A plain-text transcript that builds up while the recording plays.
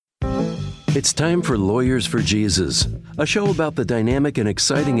It's time for Lawyers for Jesus, a show about the dynamic and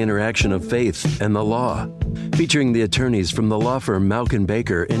exciting interaction of faith and the law, featuring the attorneys from the law firm Mauck &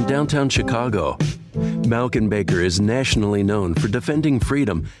 Baker in downtown Chicago. Mauck & Baker is nationally known for defending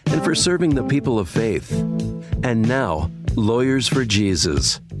freedom and for serving the people of faith. And now, Lawyers for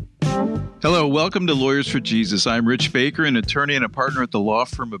Jesus. Hello, welcome to Lawyers for Jesus. I'm Rich Baker, an attorney and a partner at the law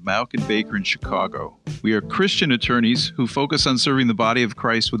firm of Mauck & Baker in Chicago. We are Christian attorneys who focus on serving the body of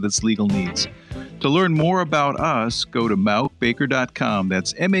Christ with its legal needs. To learn more about us, go to mauckbaker.com.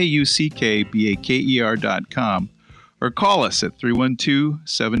 That's MAUCKBAKER.com. Or call us at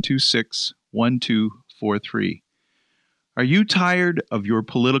 312-726-1243. Are you tired of your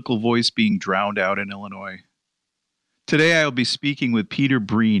political voice being drowned out in Illinois? Today, I will be speaking with Peter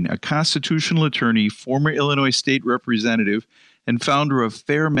Breen, a constitutional attorney, former Illinois state representative, and founder of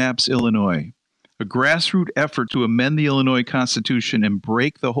Fair Maps Illinois, a grassroots effort to amend the Illinois Constitution and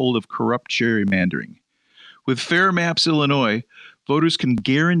break the hold of corrupt gerrymandering. With Fair Maps Illinois, voters can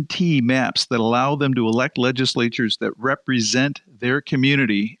guarantee maps that allow them to elect legislatures that represent their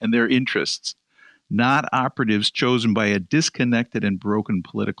community and their interests, not operatives chosen by a disconnected and broken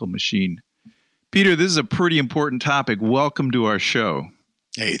political machine. Peter, this is a pretty important topic. Welcome to our show.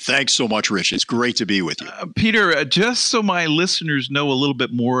 Hey, thanks so much, Rich. It's great to be with you. Peter, just so my listeners know a little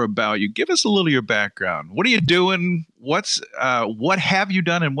bit more about you, give us a little of your background. What are you doing? What have you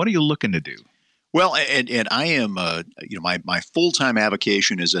done, and what are you looking to do? Well, and I am, my full-time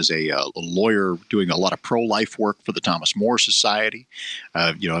avocation is as a lawyer doing a lot of pro-life work for the Thomas More Society.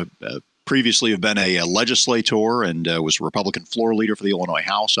 Previously have been a legislator and was a Republican floor leader for the Illinois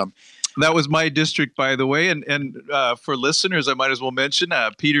House. That was my district, by the way. And for listeners, I might as well mention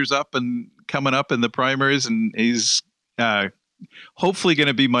Peter's up and coming up in the primaries, and he's hopefully going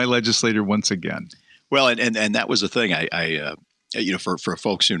to be my legislator once again. Well, and that was the thing. For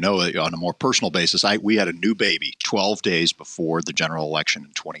folks who know, on a more personal basis, we had a new baby 12 days before the general election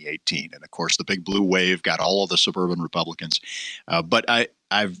in 2018. And of course, the big blue wave got all of the suburban Republicans. But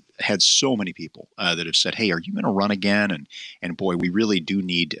I've had so many people that have said, hey, are you going to run again? And boy, we really do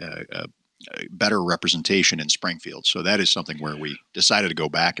need better representation in Springfield. So that is something where we decided to go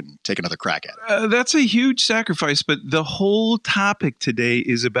back and take another crack at it. That's a huge sacrifice. But the whole topic today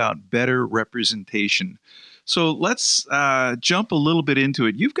is about better representation. So let's jump a little bit into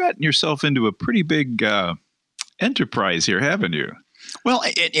it. You've gotten yourself into a pretty big enterprise here, haven't you? Well,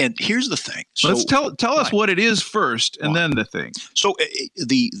 and here's the thing. So, let's tell us what it is first, and then the thing. So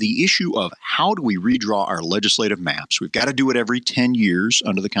the issue of how do we redraw our legislative maps? We've got to do it every 10 years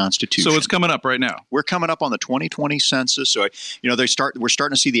under the Constitution. So it's coming up right now. We're coming up on the 2020 census. So we're starting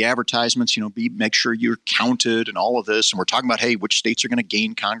to see the advertisements. Make sure you're counted and all of this. And we're talking about, hey, which states are going to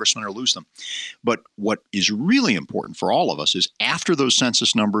gain congressmen or lose them. But what is really important for all of us is after those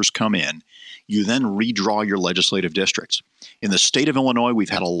census numbers come in, you then redraw your legislative districts. In the state of Illinois, we've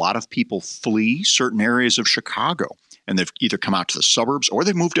had a lot of people flee certain areas of Chicago, and they've either come out to the suburbs or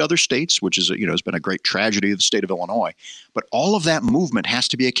they've moved to other states, which is has been a great tragedy of the state of Illinois. But all of that movement has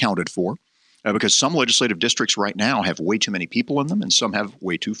to be accounted for because some legislative districts right now have way too many people in them, and some have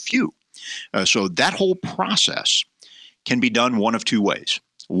way too few. So that whole process can be done one of two ways.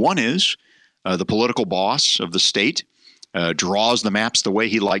 One is the political boss of the state draws the maps the way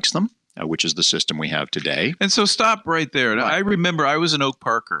he likes them, which is the system we have today. And so stop right there. I remember I was in Oak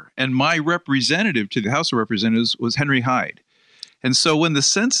Parker, and my representative to the House of Representatives was Henry Hyde. And so when the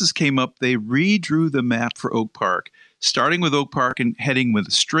census came up, they redrew the map for Oak Park, starting with Oak Park and heading with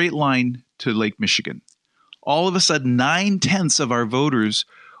a straight line to Lake Michigan. All of a sudden, 9/10 of our voters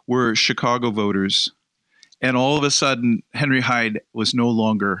were Chicago voters. And all of a sudden, Henry Hyde was no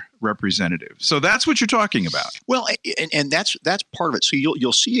longer representative. So that's what you're talking about. Well, and that's part of it. So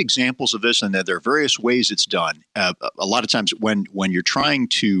you'll see examples of this, and there are various ways it's done. A lot of times when you're trying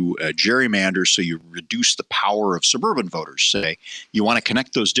to gerrymander, so you reduce the power of suburban voters, say you want to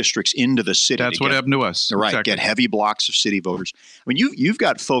connect those districts into the city. That's what happened to us. Right, exactly. Get heavy blocks of city voters. I mean, you've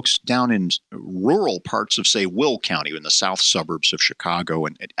got folks down in rural parts of, say, Will County in the south suburbs of Chicago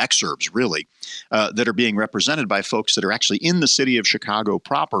and exurbs, really, that are being represented by folks that are actually in the city of Chicago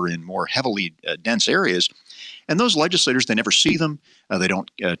proper in more heavily dense areas. And those legislators, they never see them. They don't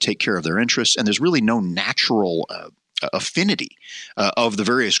take care of their interests. And there's really no natural affinity of the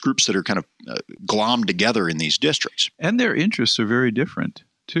various groups that are kind of glommed together in these districts. And their interests are very different,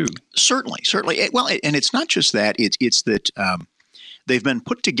 too. Certainly. Well, and it's not just that. It's that they've been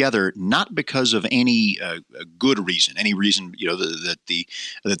put together not because of any good reason, any reason that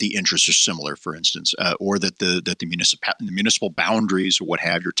the interests are similar, for instance, or that the municipal boundaries or what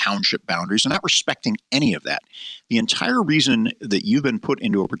have your township boundaries are not respecting any of that. The entire reason that you've been put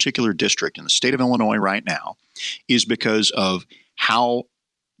into a particular district in the state of Illinois right now is because of how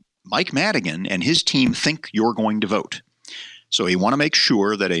Mike Madigan and his team think you're going to vote. So you want to make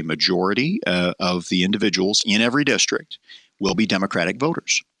sure that a majority of the individuals in every district will be Democratic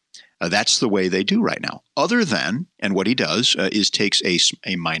voters. That's the way they do right now. Other than, and what he does is takes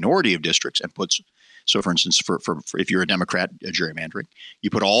a minority of districts and puts, so for instance, for if you're a Democrat gerrymandering,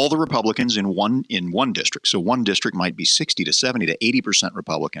 you put all the Republicans in one district. So one district might be 60 to 70 to 80%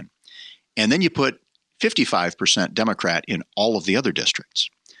 Republican. And then you put 55% Democrat in all of the other districts.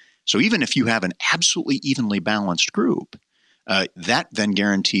 So even if you have an absolutely evenly balanced group, that then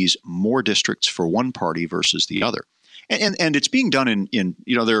guarantees more districts for one party versus the other. And it's being done in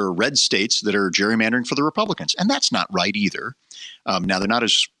there are red states that are gerrymandering for the Republicans, and that's not right either. Now, they're not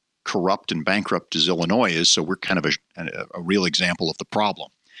as corrupt and bankrupt as Illinois is, so we're kind of a real example of the problem.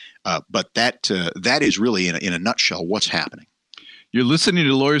 But that is really, in a nutshell, what's happening. You're listening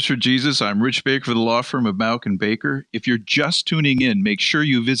to Lawyers for Jesus. I'm Rich Baker for the law firm of Mauck & Baker. If you're just tuning in, make sure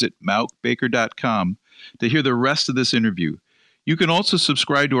you visit mauckbaker.com to hear the rest of this interview. You can also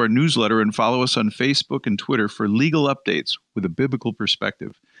subscribe to our newsletter and follow us on Facebook and Twitter for legal updates with a biblical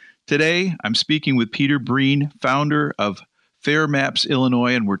perspective. Today, I'm speaking with Peter Breen, founder of Fair Maps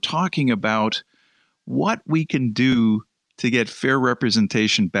Illinois, and we're talking about what we can do to get fair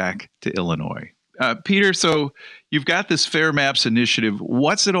representation back to Illinois. Peter, so you've got this Fair Maps initiative.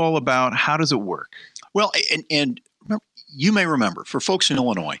 What's it all about? How does it work? Well, and you may remember, for folks in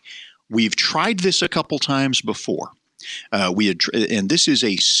Illinois, we've tried this a couple times before. And this is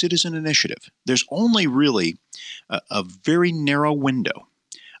a citizen initiative. There's only really a very narrow window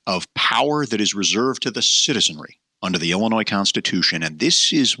of power that is reserved to the citizenry under the Illinois Constitution. And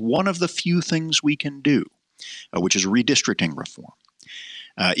this is one of the few things we can do, which is redistricting reform.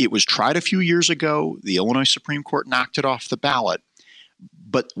 It was tried a few years ago. The Illinois Supreme Court knocked it off the ballot.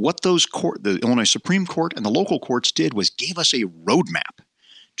 But what the Illinois Supreme Court and the local courts did was gave us a roadmap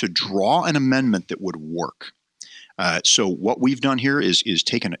to draw an amendment that would work. So what we've done here is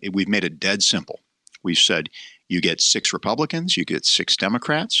we've made it dead simple. We've said you get 6 Republicans, you get 6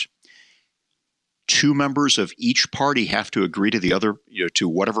 Democrats. 2 members of each party have to agree to the other, to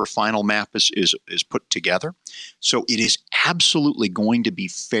whatever final map is put together. So it is absolutely going to be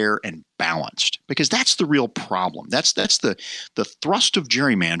fair and balanced, because that's the real problem. That's the thrust of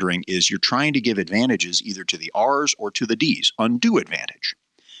gerrymandering is you're trying to give advantages either to the R's or to the D's, undue advantage.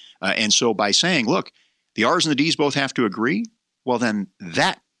 And so by saying, look, the R's and the D's both have to agree, well, then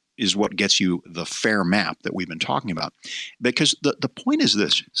that is what gets you the fair map that we've been talking about. Because the point is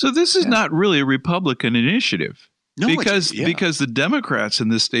this. So this is not really a Republican initiative. No, because the Democrats in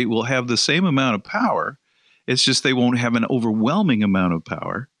this state will have the same amount of power. It's just they won't have an overwhelming amount of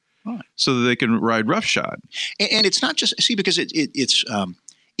power, right, so that they can ride roughshod. And it's not just, because it's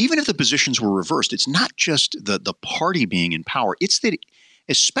even if the positions were reversed, it's not just the party being in power. It's that,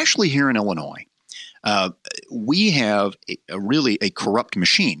 especially here in Illinois, we have a corrupt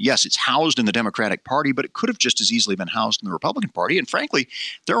machine. Yes, it's housed in the Democratic Party, but it could have just as easily been housed in the Republican Party. And frankly,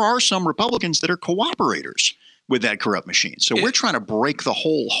 there are some Republicans that are cooperators with that corrupt machine. So we're trying to break the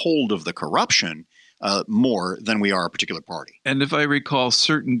whole hold of the corruption more than we are a particular party. And if I recall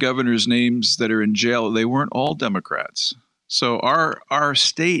certain governors' names that are in jail, they weren't all Democrats. So our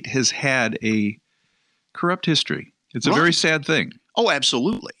state has had a corrupt history. It's a very sad thing. Oh,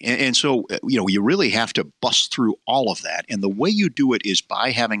 absolutely. And so, you really have to bust through all of that. And the way you do it is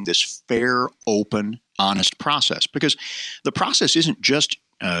by having this fair, open, honest process. Because the process isn't just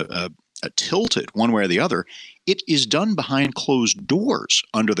tilted one way or the other. It is done behind closed doors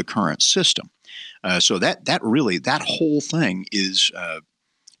under the current system. So that whole thing is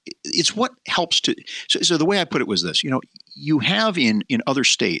it's what helps to. So the way I put it was this. You have in other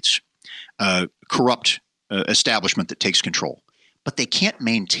states corrupt establishment that takes control, but they can't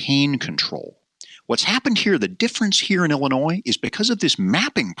maintain control. What's happened here, the difference here in Illinois, is because of this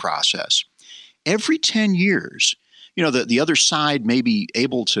mapping process. Every 10 years, the other side may be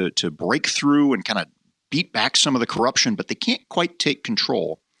able to break through and kind of beat back some of the corruption, but they can't quite take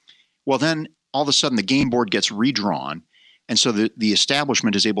control. Well, then all of a sudden the game board gets redrawn, and so the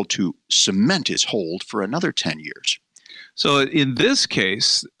establishment is able to cement its hold for another 10 years. So in this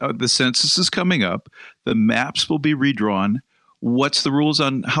case, the census is coming up. The maps will be redrawn. What's the rules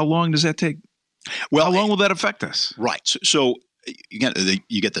on how long does that take? Well, how long will that affect us? Right. So you get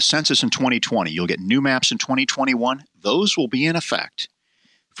the census in 2020. You'll get new maps in 2021. Those will be in effect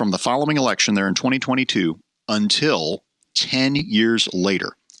from the following election there in 2022 until 10 years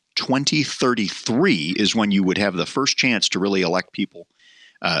later. 2033 is when you would have the first chance to really elect people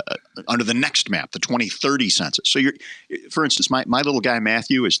under the next map, the 2030 census. So, for instance, my little guy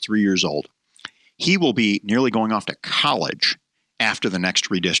Matthew is 3 years old. He will be nearly going off to college after the next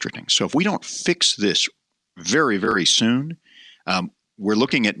redistricting. So if we don't fix this very, very soon, we're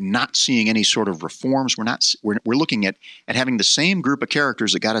looking at not seeing any sort of reforms. We're looking at having the same group of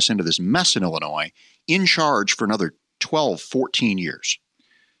characters that got us into this mess in Illinois in charge for another 12, 14 years.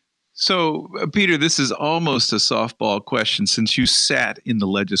 So, Peter, this is almost a softball question since you sat in the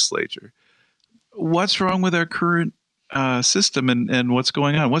legislature. What's wrong with our current system and what's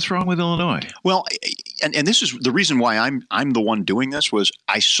going on? What's wrong with Illinois? Well, and this is the reason why I'm the one doing this was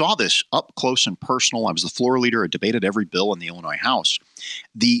I saw this up close and personal. I was the floor leader. I debated every bill in the Illinois House.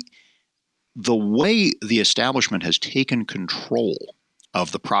 The way the establishment has taken control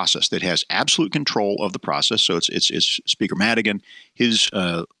of the process, that has absolute control of the process. So it's Speaker Madigan, his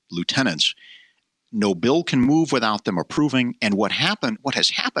lieutenants. No bill can move without them approving. And what has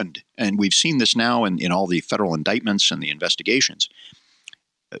happened, and we've seen this now in all the federal indictments and the investigations,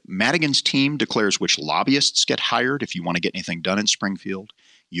 Madigan's team declares which lobbyists get hired if you want to get anything done in Springfield.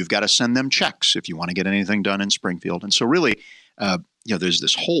 You've got to send them checks if you want to get anything done in Springfield. And so really, there's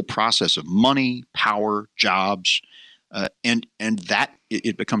this whole process of money, power, jobs, and that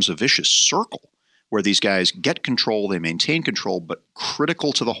it becomes a vicious circle where these guys get control, they maintain control, but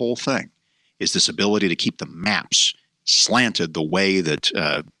critical to the whole thing is this ability to keep the maps slanted the way that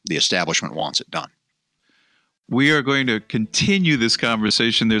the establishment wants it done. We are going to continue this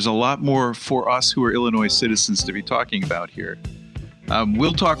conversation. There's a lot more for us who are Illinois citizens to be talking about here.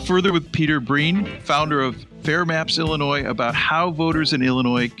 We'll talk further with Peter Breen, founder of Fair Maps Illinois, about how voters in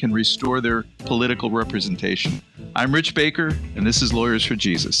Illinois can restore their political representation. I'm Rich Baker, and this is Lawyers for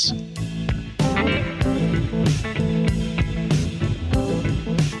Jesus.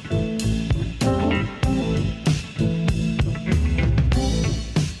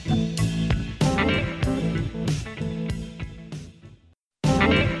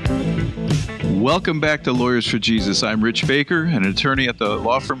 Welcome back to Lawyers for Jesus. I'm Rich Baker, an attorney at the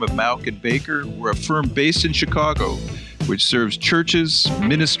law firm of Mauck & Baker. We're a firm based in Chicago, which serves churches,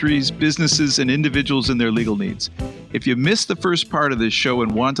 ministries, businesses, and individuals in their legal needs. If you missed the first part of this show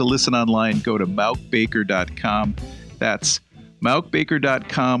and want to listen online, go to mauckbaker.com. That's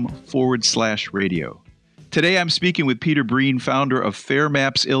mauckbaker.com/radio. Today I'm speaking with Peter Breen, founder of Fair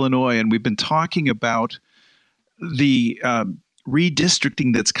Maps Illinois, and we've been talking about the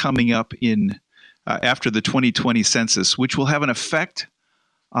redistricting that's coming up in after the 2020 census, which will have an effect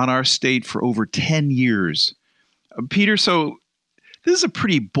on our state for over 10 years. Peter, so this is a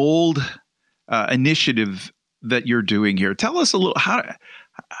pretty bold initiative that you're doing here. Tell us a little,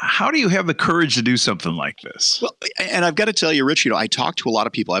 how do you have the courage to do something like this? Well, and I've got to tell you, Rich, I talked to a lot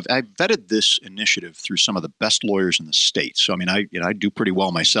of people. I've vetted this initiative through some of the best lawyers in the state. So, I mean, I do pretty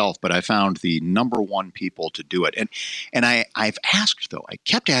well myself, but I found the number one people to do it. And I've asked, though, I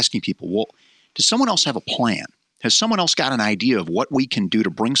kept asking people, well, does someone else have a plan? Has someone else got an idea of what we can do to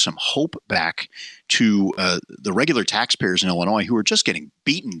bring some hope back to the regular taxpayers in Illinois who are just getting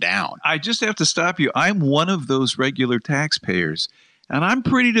beaten down? I just have to stop you. I'm one of those regular taxpayers, and I'm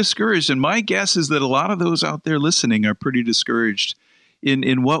pretty discouraged. And my guess is that a lot of those out there listening are pretty discouraged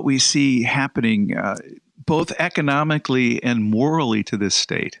in what we see happening both economically and morally to this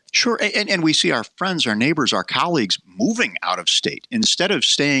state. Sure. And we see our friends, our neighbors, our colleagues moving out of state. Instead of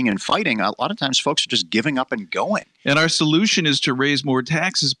staying and fighting, a lot of times folks are just giving up and going. And our solution is to raise more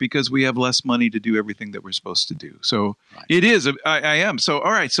taxes because we have less money to do everything that we're supposed to do. So right. It is. I am. So,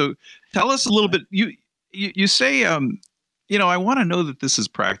 all right. So tell us a little bit. You say, I want to know that this is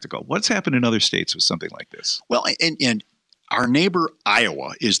practical. What's happened in other states with something like this? Well, and our neighbor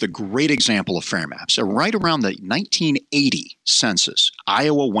Iowa is the great example of fair maps. So right around the 1980 census,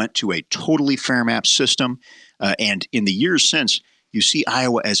 Iowa went to a totally fair map system. And in the years since, you see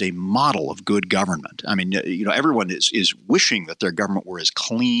Iowa as a model of good government. I mean, everyone is wishing that their government were as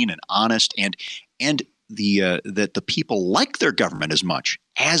clean and honest and that the people like their government as much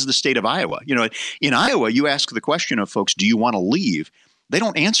as the state of Iowa. In Iowa, you ask the question of folks, do you want to leave? They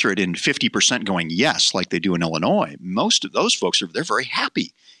don't answer it in 50% going yes, like they do in Illinois. Most of those folks they're very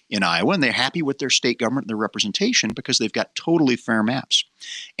happy in Iowa, and they're happy with their state government and their representation because they've got totally fair maps.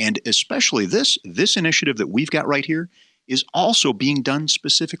 And especially this initiative that we've got right here is also being done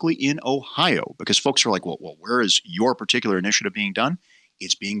specifically in Ohio, because folks are like, well, where is your particular initiative being done?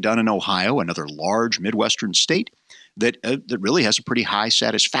 It's being done in Ohio, another large Midwestern state. that really has a pretty high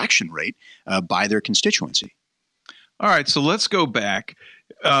satisfaction rate by their constituency. All right, so let's go back.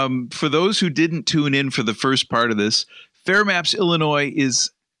 For those who didn't tune in for the first part of this, Fair Maps Illinois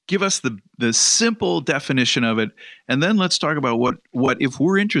give us the simple definition of it, and then let's talk about what if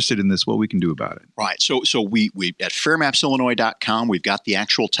we're interested in this, what we can do about it. Right. So we at fairmapsillinois.com, we've got the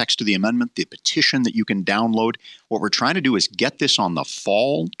actual text of the amendment, the petition that you can download. What we're trying to do is get this on the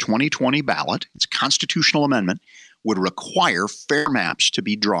fall 2020 ballot. It's a constitutional amendment, would require fair maps to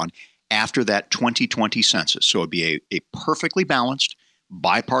be drawn after that 2020 census. So it'd be a perfectly balanced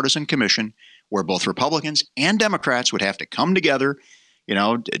bipartisan commission where both Republicans and Democrats would have to come together,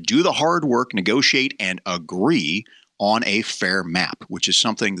 do the hard work, negotiate, and agree on a fair map, which is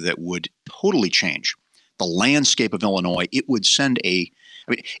something that would totally change the landscape of Illinois. It would send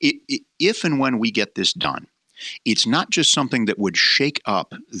if and when we get this done, it's not just something that would shake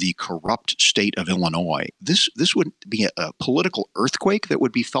up the corrupt state of Illinois. This would be a political earthquake that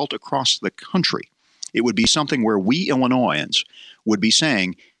would be felt across the country. It would be something where we Illinoisans would be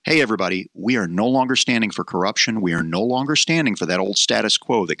saying, hey, everybody, we are no longer standing for corruption. We are no longer standing for that old status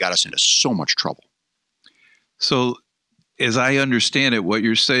quo that got us into so much trouble. So as I understand it, what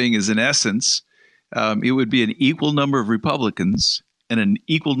you're saying is, in essence, it would be an equal number of Republicans and an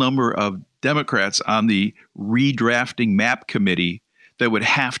equal number of Democrats on the redrafting map committee that would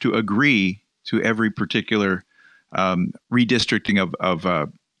have to agree to every particular redistricting of a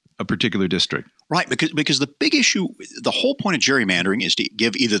particular district. Right, because the big issue, the whole point of gerrymandering is to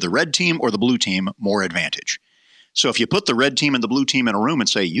give either the red team or the blue team more advantage. So if you put the red team and the blue team in a room and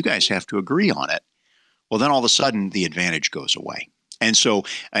say, you guys have to agree on it, well, then all of a sudden the advantage goes away. And so,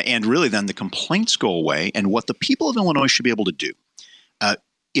 and really then the complaints go away. And what the people of Illinois should be able to do,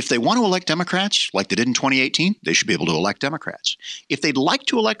 if they want to elect Democrats, like they did in 2018, they should be able to elect Democrats. If they'd like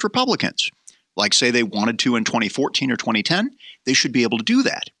to elect Republicans, like say they wanted to in 2014 or 2010, they should be able to do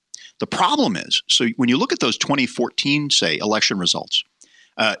that. The problem is, so when you look at those 2014, say, election results,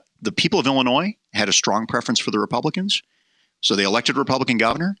 the people of Illinois had a strong preference for the Republicans, so they elected a Republican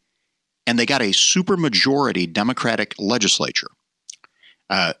governor, and they got a supermajority Democratic legislature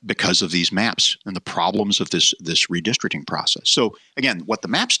because of these maps and the problems of this redistricting process. So again, what the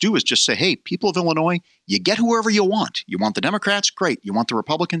maps do is just say, hey, people of Illinois, you get whoever you want. You want the Democrats? Great. You want the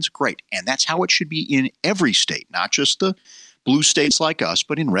Republicans? Great. And that's how it should be in every state, not just the blue states like us,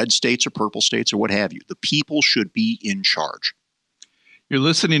 but in red states or purple states or what have you. The people should be in charge. You're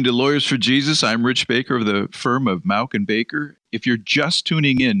listening to Lawyers for Jesus. I'm Rich Baker of the firm of Mauck & Baker. If you're just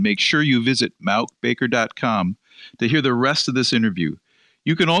tuning in, make sure you visit mauckbaker.com to hear the rest of this interview.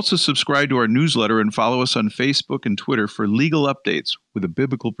 You can also subscribe to our newsletter and follow us on Facebook and Twitter for legal updates with a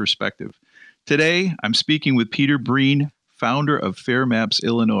biblical perspective. Today, I'm speaking with Peter Breen, founder of Fair Maps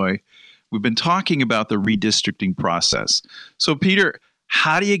Illinois. We've been talking about the redistricting process. So, Peter,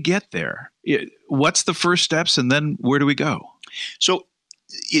 how do you get there? What's the first steps, and then where do we go? So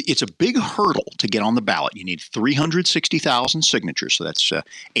it's a big hurdle to get on the ballot. You need 360,000 signatures. So that's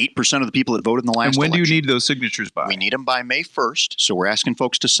 8% of the people that voted in the last election. And when do you need those signatures by? We need them by May 1st. So we're asking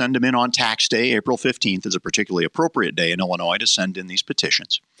folks to send them in on tax day. April 15th is a particularly appropriate day in Illinois to send in these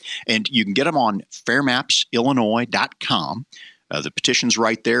petitions. And you can get them on fairmapsillinois.com. The petition's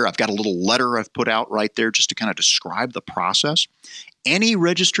right there. I've got a little letter I've put out right there just to kind of describe the process. Any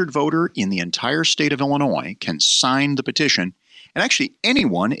registered voter in the entire state of Illinois can sign the petition. And actually,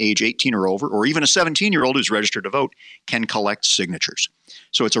 anyone age 18 or over, or even a 17-year-old who's registered to vote, can collect signatures.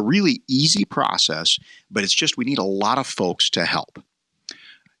 So it's a really easy process, but it's just we need a lot of folks to help.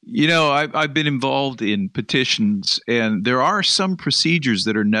 You know, I've been involved in petitions, and there are some procedures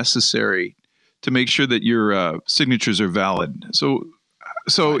that are necessary to make sure that your signatures are valid. So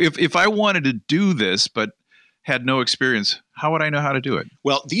if I wanted to do this but had no experience, how would I know how to do it?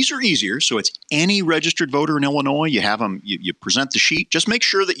 Well, these are easier. So it's any registered voter in Illinois. You have them. You present the sheet. Just make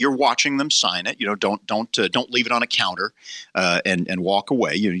sure that you're watching them sign it. You know, don't leave it on a counter and walk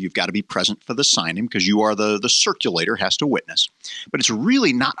away. You've got to be present for the signing because you are the circulator has to witness. But it's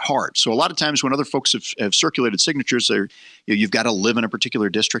really not hard. So a lot of times when other folks have circulated signatures, you've got to live in a particular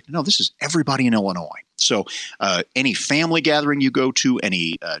district. No, this is everybody in Illinois. So any family gathering you go to,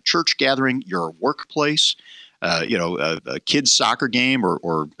 any church gathering, your workplace. A kid's soccer game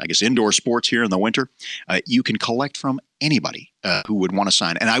or I guess indoor sports here in the winter, you can collect from anybody who would want to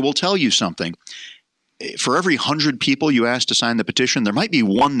sign. And I will tell you something. For every 100 people you ask to sign the petition, there might be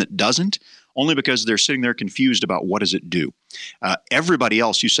one that doesn't, only because they're sitting there confused about what does it do. Everybody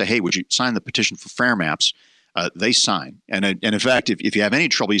else, you say, hey, would you sign the petition for Fair Maps? They sign. And in fact, if you have any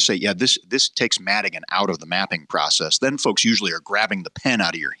trouble, you say, yeah, this takes Madigan out of the mapping process. Then folks usually are grabbing the pen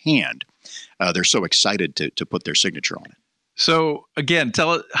out of your hand. they're so excited to put their signature on it. So again,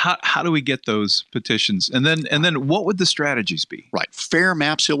 tell us how do we get those petitions, and then what would the strategies be? Right,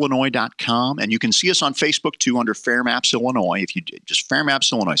 fairmapsillinois.com, and you can see us on Facebook too under Fair Maps Illinois. If you just Fair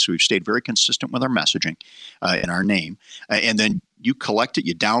Maps Illinois, so we've stayed very consistent with our messaging and our name, and then you collect it,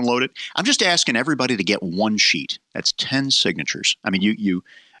 you download it. I'm just asking everybody to get one sheet. That's 10 signatures. I mean, you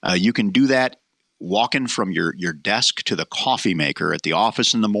can do that walking from your desk to the coffee maker at the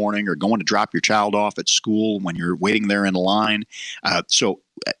office in the morning, or going to drop your child off at school when you're waiting there in line. So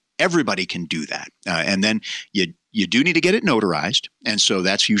everybody can do that. And then you do need to get it notarized. And so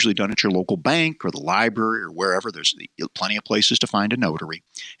that's usually done at your local bank or the library or wherever. There's plenty of places to find a notary.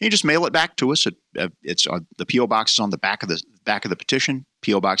 And you just mail it back to us. It's the P.O. Box is on the back of the petition,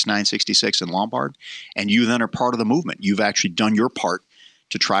 P.O. Box 966 in Lombard. And you then are part of the movement. You've actually done your part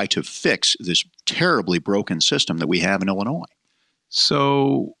to try to fix this terribly broken system that we have in Illinois.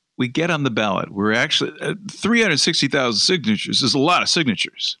 So we get on the ballot. We're actually 360,000 signatures is a lot of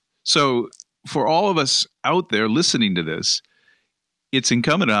signatures. So for all of us out there listening to this, it's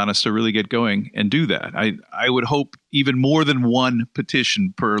incumbent on us to really get going and do that. I would hope even more than one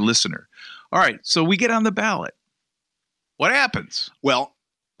petition per listener. All right, so we get on the ballot. What happens? Well,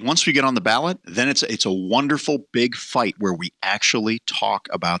 once we get on the ballot, then it's a wonderful big fight where we actually talk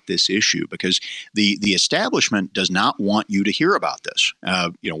about this issue, because the establishment does not want you to hear about this.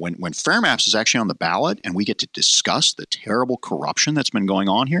 When Fair Maps is actually on the ballot and we get to discuss the terrible corruption that's been going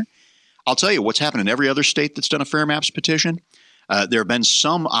on here, I'll tell you what's happened in every other state that's done a Fair Maps petition. There have been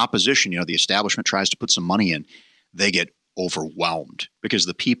some opposition. The establishment tries to put some money in. They get overwhelmed because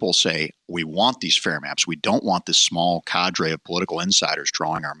the people say, we want these fair maps. We don't want this small cadre of political insiders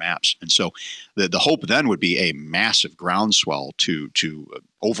drawing our maps. And so the hope then would be a massive groundswell to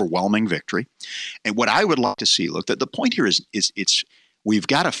overwhelming victory. And what I would like to see, look, the point here is we've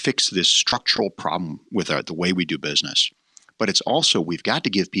got to fix this structural problem with the way we do business. But it's also, we've got to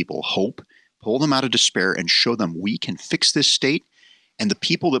give people hope, pull them out of despair, and show them we can fix this state. And the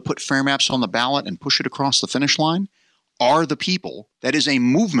people that put Fair Maps on the ballot and push it across the finish line are the people. That is a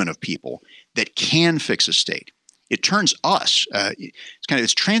movement of people that can fix a state. It turns us,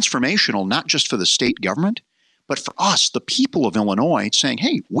 it's transformational, not just for the state government, but for us, the people of Illinois, saying,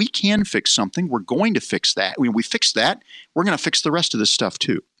 hey, we can fix something. We're going to fix that. When we fix that, we're going to fix the rest of this stuff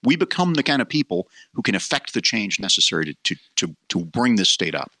too. We become the kind of people who can affect the change necessary to bring this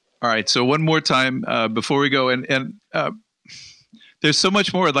state up. All right. So one more time before we go, and there's so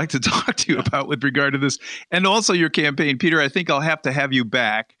much more I'd like to talk to you about with regard to this, and also your campaign. Peter, I think I'll have to have you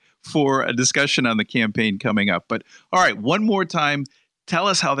back for a discussion on the campaign coming up. But all right, one more time, tell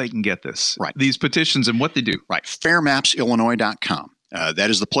us how they can get this, right, these petitions and what they do. Right, fairmapsillinois.com.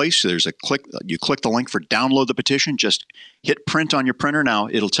 That is the place. There's a click. You click the link for download the petition. Just hit print on your printer. Now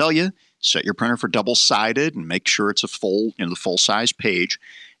it'll tell you, set your printer for double-sided and make sure it's a full, the full-size page,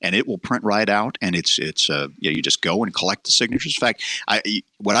 and it will print right out. And you just go and collect the signatures. In fact,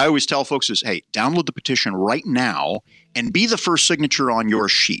 what I always tell folks is, hey, download the petition right now and be the first signature on your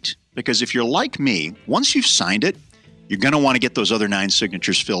sheet. Because if you're like me, once you've signed it, you're going to want to get those other 9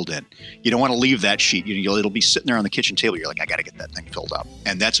 signatures filled in. You don't want to leave that sheet. It'll be sitting there on the kitchen table. You're like, I got to get that thing filled up.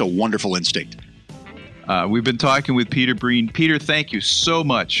 And that's a wonderful instinct. We've been talking with Peter Breen. Peter, thank you so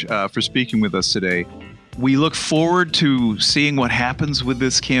much for speaking with us today. We look forward to seeing what happens with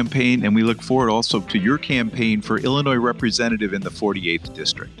this campaign, and we look forward also to your campaign for Illinois representative in the 48th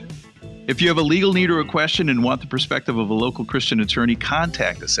District. If you have a legal need or a question and want the perspective of a local Christian attorney,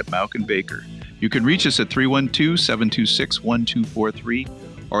 contact us at Mauck & Baker. You can reach us at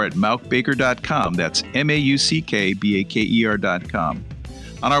 312-726-1243 or at mauckbaker.com. That's MAUCKBAKER.com.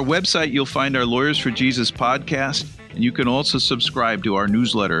 On our website, you'll find our Lawyers for Jesus podcast, and you can also subscribe to our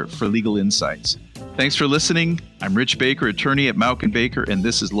newsletter for legal insights. Thanks for listening. I'm Rich Baker, attorney at Mauck & Baker, and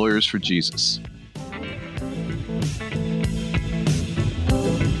this is Lawyers for Jesus.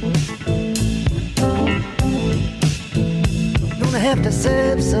 Gonna have to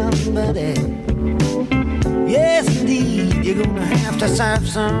serve somebody. Yes, indeed, you're gonna have to serve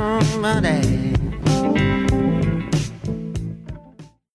somebody.